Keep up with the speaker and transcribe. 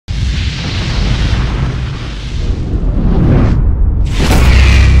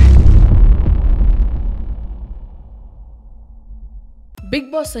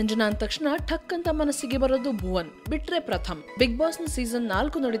Big boss Sanjana ಅಂದ ತಕ್ಷಣ ಠಕ್ ಅಂತ ಮನಸ್ಸಿಗೆ ಬರೋದು ಭುವನ್ ಬಿಟ್ರೆ ಪ್ರಥಮ್. ಬಿಗ್ ಬಾಸ್ ನ ಸೀಸನ್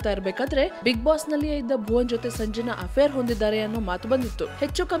 4 ನಡೀತಾ ಇರಬೇಕಾದ್ರೆ ಬಿಗ್ ಬಾಸ್ ನಲ್ಲಿಯೇ ಇದ್ದ ಭುವನ್ ಜೊತೆ ಸಂಜನಾ ಅಫೇರ್ ಹೊಂದಿದ್ದಾರೆ ಅನ್ನೋ ಮಾತು ಬಂದಿತ್ತು.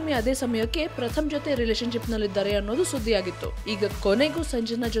 ಹೆಚ್ಚು ಕಮ್ಮಿ ಅದೇ ಸಮಯಕ್ಕೆ ಪ್ರಥಮ್ ಜೊತೆ ರಿಲೇಶನ್ಶಿಪ್ ನಲ್ಲಿದ್ದಾರೆ ಅನ್ನೋದು ಸುದ್ದಿಯಾಗಿತ್ತು. ಈಗ ಕೊನೆಗೂ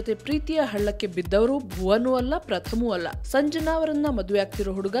ಸಂಜನಾ ಜೊತೆ ಪ್ರೀತಿಯ ಹಳ್ಳಕ್ಕೆ ಬಿದ್ದವರು ಭುವನೂ ಅಲ್ಲ ಪ್ರಥಮೂ ಅಲ್ಲ. ಸಂಜನಾ ಅವರನ್ನ ಮದುವೆ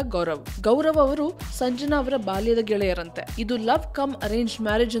ಆಗ್ತಿರೋ ಹುಡುಗ ಗೌರವ್ ಅವರು ಸಂಜನಾ ಅವರ ಬಾಲ್ಯದ ಗೆಳೆಯರಂತೆ. ಇದು ಲವ್ ಕಮ್ ಅರೇಂಜ್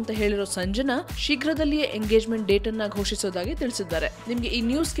ಮ್ಯಾರೇಜ್ ಅಂತ ಹೇಳಿರೋ ಸಂಜನಾ ಶೀಘ್ರದಲ್ಲಿಯೇ ಎಂಗೇಜ್ಮೆಂಟ್ ಡೇಟ್ ಅನ್ನ ಘೋಷಿಸೋದಾಗಿ ತಿಳಿಸಿದ್ದಾರೆ. ನಿಮ್ಗೆ ಈ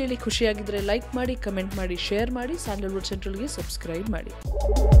ನ್ಯೂಸ್ ಕೇಳಿ ಖುಷಿಯಾಗಿದ್ರೆ ಲೈಕ್ ಮಾಡಿ, ಕಮೆಂಟ್ ಮಾಡಿ, ಶೇರ್ ಮಾಡಿ, ಸ್ಯಾಂಡಲ್ವುಡ್ ಸೆಂಟ್ರಲ್ಗೆ ಸಬ್ಸ್ಕ್ರೈಬ್ ಮಾಡಿ.